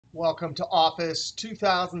Welcome to Office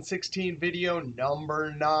 2016 video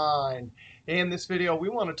number 9. In this video, we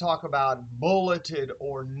want to talk about bulleted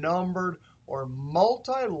or numbered or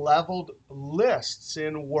multi-leveled lists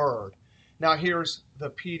in Word. Now, here's the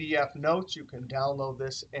PDF notes. You can download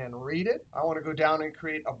this and read it. I want to go down and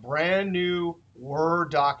create a brand new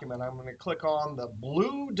Word document. I'm going to click on the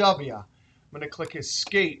blue W. I'm going to click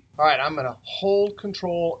Escape. All right, I'm going to hold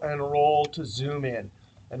Control and roll to zoom in.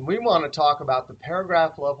 And we want to talk about the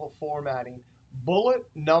paragraph level formatting, bullet,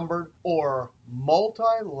 numbered, or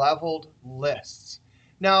multi-leveled lists.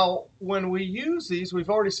 Now, when we use these, we've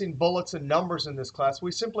already seen bullets and numbers in this class.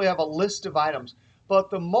 We simply have a list of items. But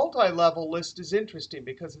the multi-level list is interesting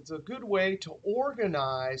because it's a good way to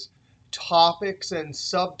organize topics and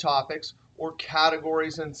subtopics or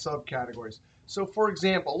categories and subcategories. So for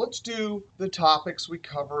example, let's do the topics we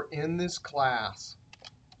cover in this class.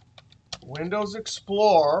 Windows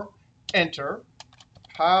Explorer, enter.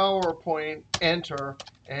 PowerPoint, enter.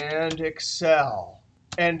 And Excel,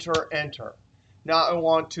 enter, enter. Now I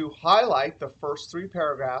want to highlight the first 3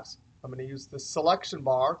 paragraphs. I'm going to use the selection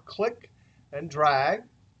bar, click and drag.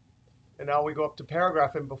 And now we go up to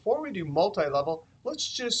paragraph. And before we do multi-level, let's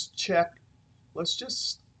just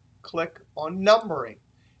click on numbering.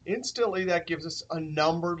 Instantly, that gives us a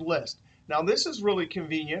numbered list. Now, this is really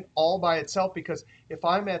convenient all by itself because if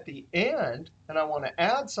I'm at the end and I want to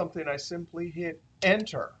add something, I simply hit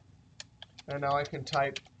Enter. And now I can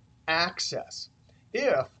type Access.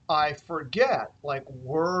 If I forget, like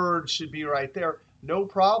Word should be right there, no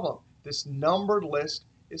problem. This numbered list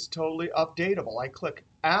is totally updatable. I click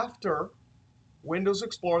after Windows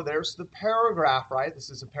Explorer. There's the paragraph, right?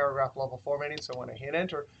 This is a paragraph level formatting, so when I hit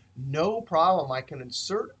Enter, no problem. I can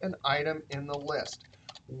insert an item in the list.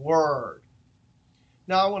 Word.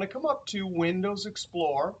 Now I want to come up to Windows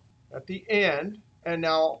Explorer at the end, and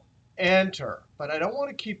now Enter. But I don't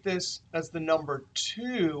want to keep this as the number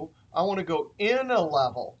 2. I want to go in a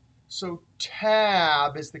level. So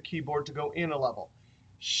Tab is the keyboard to go in a level.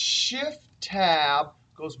 Shift-Tab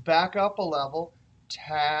goes back up a level.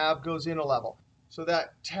 Tab goes in a level. So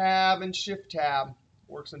that Tab and Shift-Tab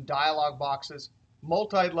works in dialog boxes,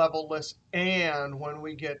 multi-level lists, and when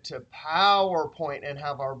we get to PowerPoint and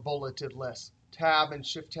have our bulleted lists, Tab and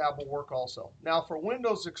Shift-Tab will work also. Now for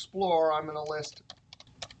Windows Explorer, I'm going to list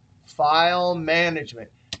File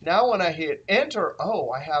Management. Now when I hit Enter,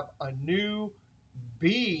 oh, I have a new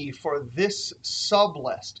B for this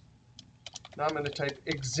sublist. Now I'm going to type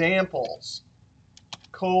Examples,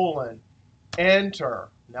 Enter.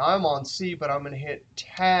 Now I'm on C, but I'm going to hit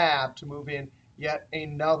Tab to move in yet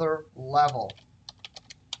another level.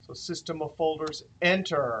 So System of Folders,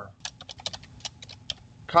 Enter.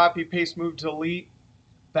 Copy, paste, move, delete,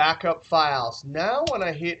 backup files. Now when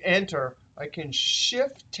I hit Enter, I can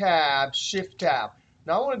Shift-Tab, Shift-Tab.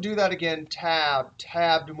 Now I want to do that again, Tab,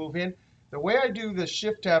 Tab to move in. The way I do the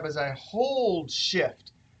Shift-Tab is I hold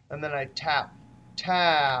Shift, and then I tap,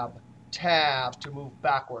 Tab, Tab to move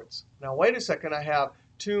backwards. Now wait a second, I have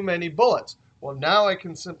too many bullets. Well, now I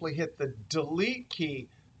can simply hit the Delete key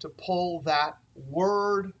to pull that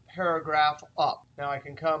Word paragraph up. Now I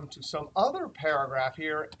can come to some other paragraph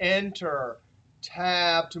here, Enter,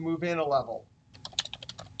 Tab to move in a level.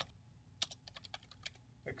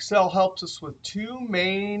 Excel helps us with 2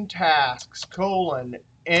 main tasks,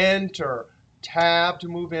 Enter, Tab to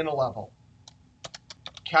move in a level.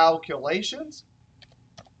 Calculations,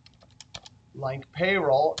 like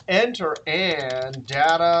payroll, Enter, and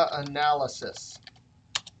data analysis.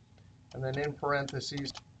 And then in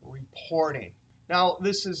parentheses, reporting. Now,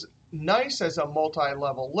 this is nice as a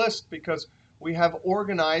multi-level list because we have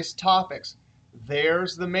organized topics.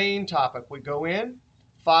 There's the main topic. We go in,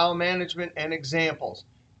 File Management, and Examples.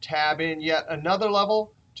 Tab in yet another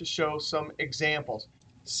level to show some examples.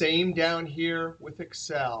 Same down here with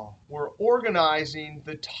Excel. We're organizing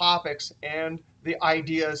the topics and the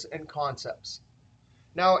ideas and concepts.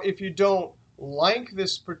 Now, if you don't like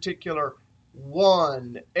this particular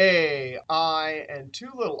 1A, I, and 2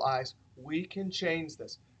 little i's, we can change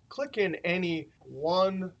this. Click in any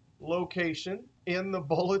one location in the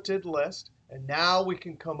bulleted list, and now we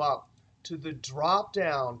can come up to the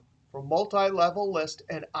drop-down for multi-level list,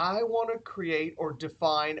 and I want to create or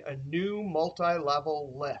define a new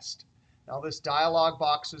multi-level list. Now this dialog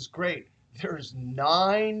box is great. There's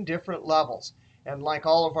 9 different levels. And like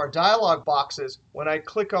all of our dialog boxes, when I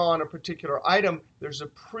click on a particular item, there's a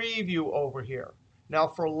preview over here. Now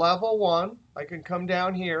for level 1, I can come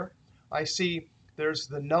down here. I see there's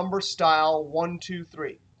the number style 1, 2,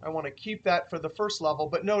 3. I want to keep that for the first level,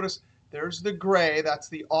 but notice there's the gray. That's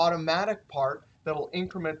the automatic part that'll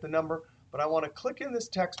increment the number. But I want to click in this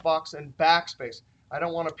text box and backspace. I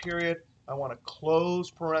don't want a period. I want to close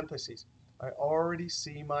parentheses. I already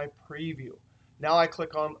see my preview. Now I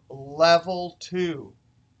click on Level 2.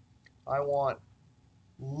 I want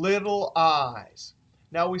little i's.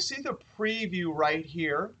 Now we see the preview right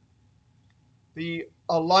here. The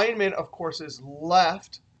alignment, of course, is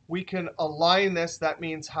left. We can align this. That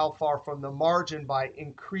means how far from the margin by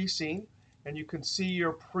increasing. And you can see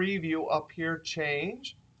your preview up here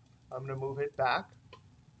change. I'm going to move it back.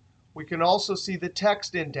 We can also see the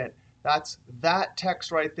text indent. That's that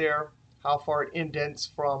text right there, how far it indents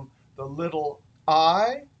from the little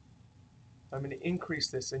I. I'm going to increase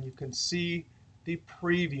this, and you can see the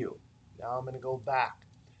preview. Now I'm going to go back.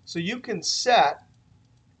 So you can set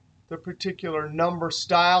the particular number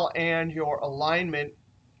style and your alignment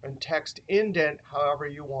and text indent however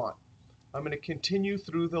you want. I'm going to continue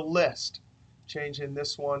through the list, changing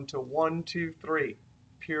this one to 1, 2, 3.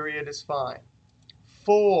 Period is fine.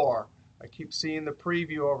 4. I keep seeing the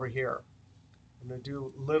preview over here. I'm going to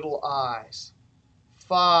do little i's.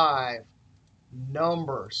 5.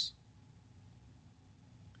 Numbers.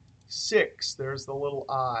 6. There's the little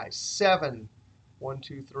I. 7. 1,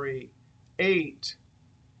 2, 3. 8.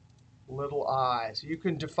 Little i's. You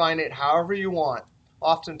can define it however you want.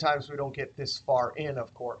 Oftentimes, we don't get this far in,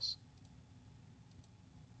 of course.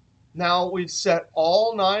 Now we've set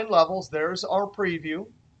all 9 levels. There's our preview.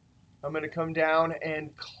 I'm going to come down and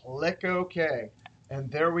click OK. And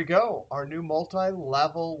there we go, our new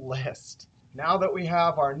multi-level list. Now that we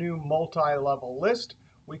have our new multi-level list,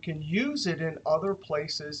 we can use it in other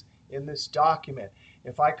places in this document.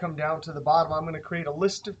 If I come down to the bottom, I'm going to create a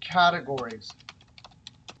list of categories.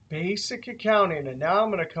 Basic accounting. And now I'm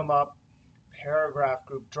going to come up, paragraph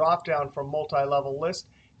group, drop down from multi-level list.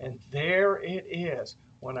 And there it is.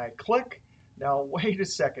 When I click, now wait a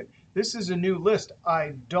second. This is a new list.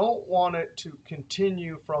 I don't want it to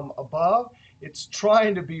continue from above. It's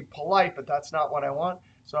trying to be polite, but that's not what I want.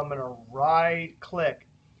 So I'm going to right-click.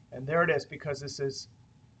 And there it is. Because this is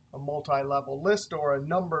a multi-level list or a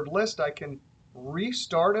numbered list, I can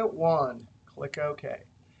restart at 1. Click OK.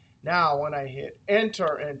 Now when I hit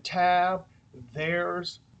Enter and Tab,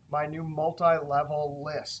 there's my new multi-level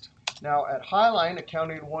list. Now at Highline,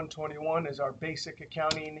 Accounting 121 is our basic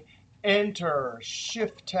accounting. Enter,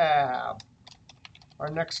 Shift-Tab. Our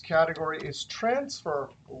next category is Transfer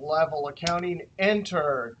Level Accounting.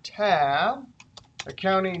 Enter, Tab.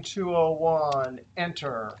 Accounting 201,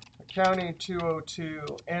 Enter. Accounting 202,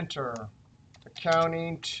 Enter.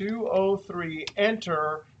 Accounting 203,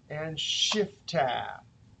 Enter, and Shift-Tab.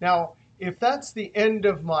 Now, if that's the end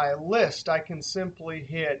of my list, I can simply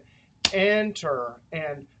hit Enter.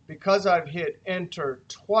 And because I've hit Enter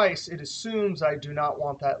twice, it assumes I do not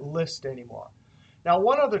want that list anymore. Now,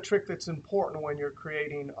 one other trick that's important when you're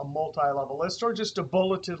creating a multi-level list or just a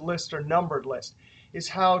bulleted list or numbered list is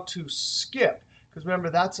how to skip. Because remember,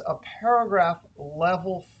 that's a paragraph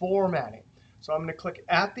level formatting. So I'm going to click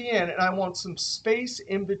at the end, and I want some space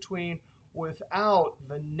in between without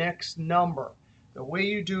the next number. The way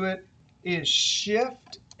you do it is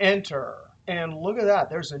Shift-Enter. And look at that.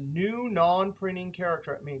 There's a new non-printing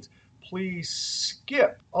character. It means please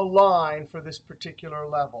skip a line for this particular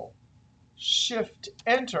level.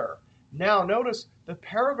 Shift-Enter. Now notice the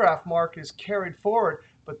paragraph mark is carried forward,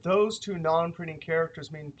 but those 2 non-printing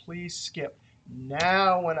characters mean please skip.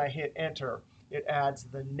 Now when I hit Enter, it adds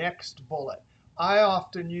the next bullet. I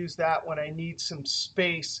often use that when I need some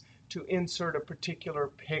space to insert a particular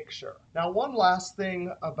picture. Now one last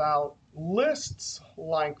thing about lists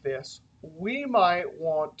like this. We might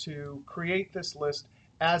want to create this list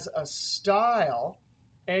as a style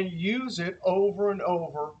and use it over and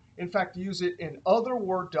over. In fact, use it in other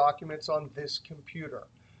Word documents on this computer.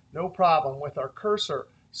 No problem with our cursor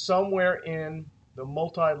somewhere in the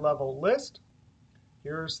multi-level list.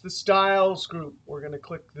 Here's the Styles group. We're going to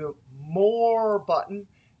click the More button.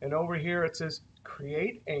 And over here it says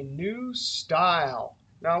Create a New Style.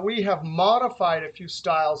 Now we have modified a few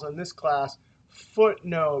styles in this class.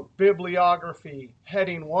 Footnote, bibliography,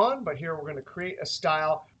 heading 1. But here we're going to create a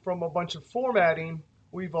style from a bunch of formatting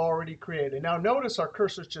we've already created. Now notice our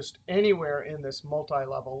cursor is just anywhere in this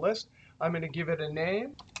multi-level list. I'm going to give it a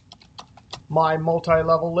name. My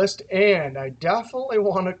multi-level list. And I definitely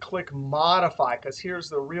want to click Modify, because here's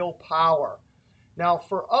the real power. Now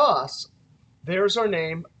for us, there's our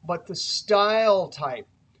name, but the style type.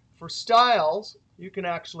 For styles, you can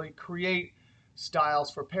actually create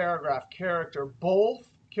styles for paragraph, character, both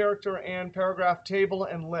character and paragraph, table,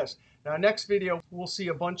 and list. Now next video, we'll see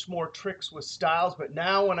a bunch more tricks with styles. But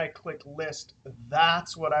now when I click List,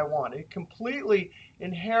 that's what I want. It completely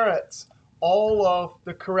inherits all of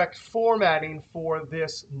the correct formatting for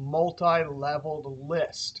this multi-leveled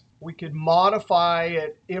list. We could modify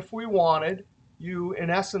it if we wanted. You, in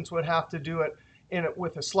essence, would have to do it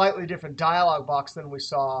with a slightly different dialog box than we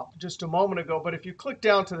saw just a moment ago. But if you click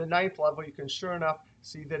down to the 9th level, you can sure enough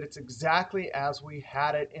see that it's exactly as we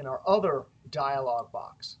had it in our other dialog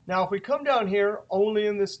box. Now, if we come down here, only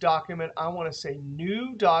in this document, I want to say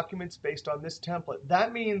new documents based on this template.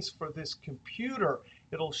 That means for this computer,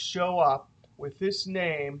 it'll show up with this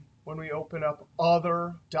name when we open up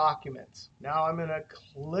other documents. Now I'm going to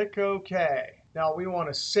click OK. Now we want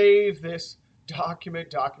to save this document.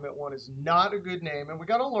 Document 1 is not a good name. And we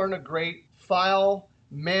got to learn a great file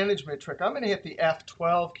management trick. I'm going to hit the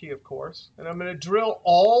F12 key, of course. And I'm going to drill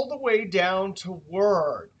all the way down to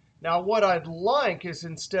Word. Now what I'd like is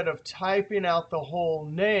instead of typing out the whole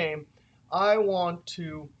name, I want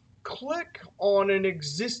to click on an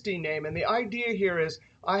existing name. And the idea here is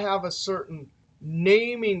I have a certain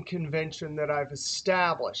naming convention that I've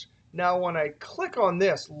established. Now when I click on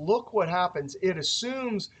this, look what happens. It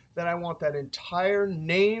assumes that I want that entire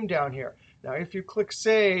name down here. Now if you click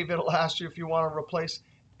Save, it'll ask you if you want to replace,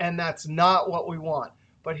 and that's not what we want.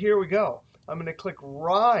 But here we go. I'm going to click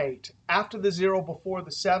right after the 0 before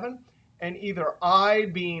the 7, and either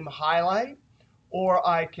I-beam highlight, or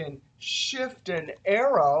I can shift an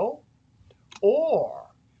arrow, or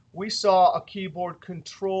we saw a keyboard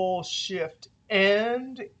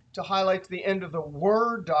Control-Shift-End to highlight to the end of the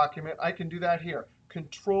Word document. I can do that here.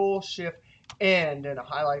 Control-Shift-End, and it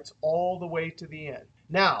highlights all the way to the end.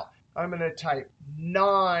 Now, I'm going to type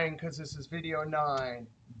 9, because this is video 9,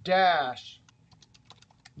 dash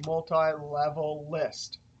multi-level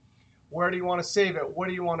list. Where do you want to save it? What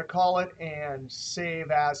do you want to call it? And save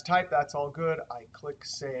as type. That's all good. I click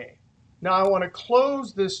Save. Now I want to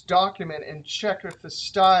close this document and check if the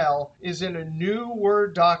style is in a new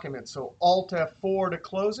Word document. So Alt F4 to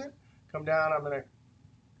close it. Come down. I'm going to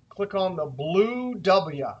click on the blue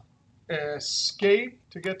W. Escape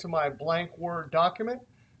to get to my blank Word document.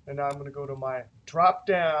 And now I'm going to go to my drop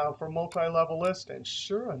down for multi-level list. And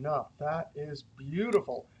sure enough, that is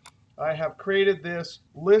beautiful. I have created this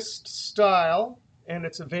list style, and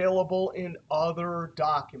it's available in other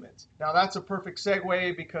documents. Now that's a perfect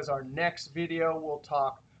segue because our next video will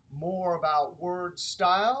talk more about word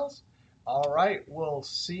styles. All right, we'll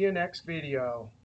see you next video.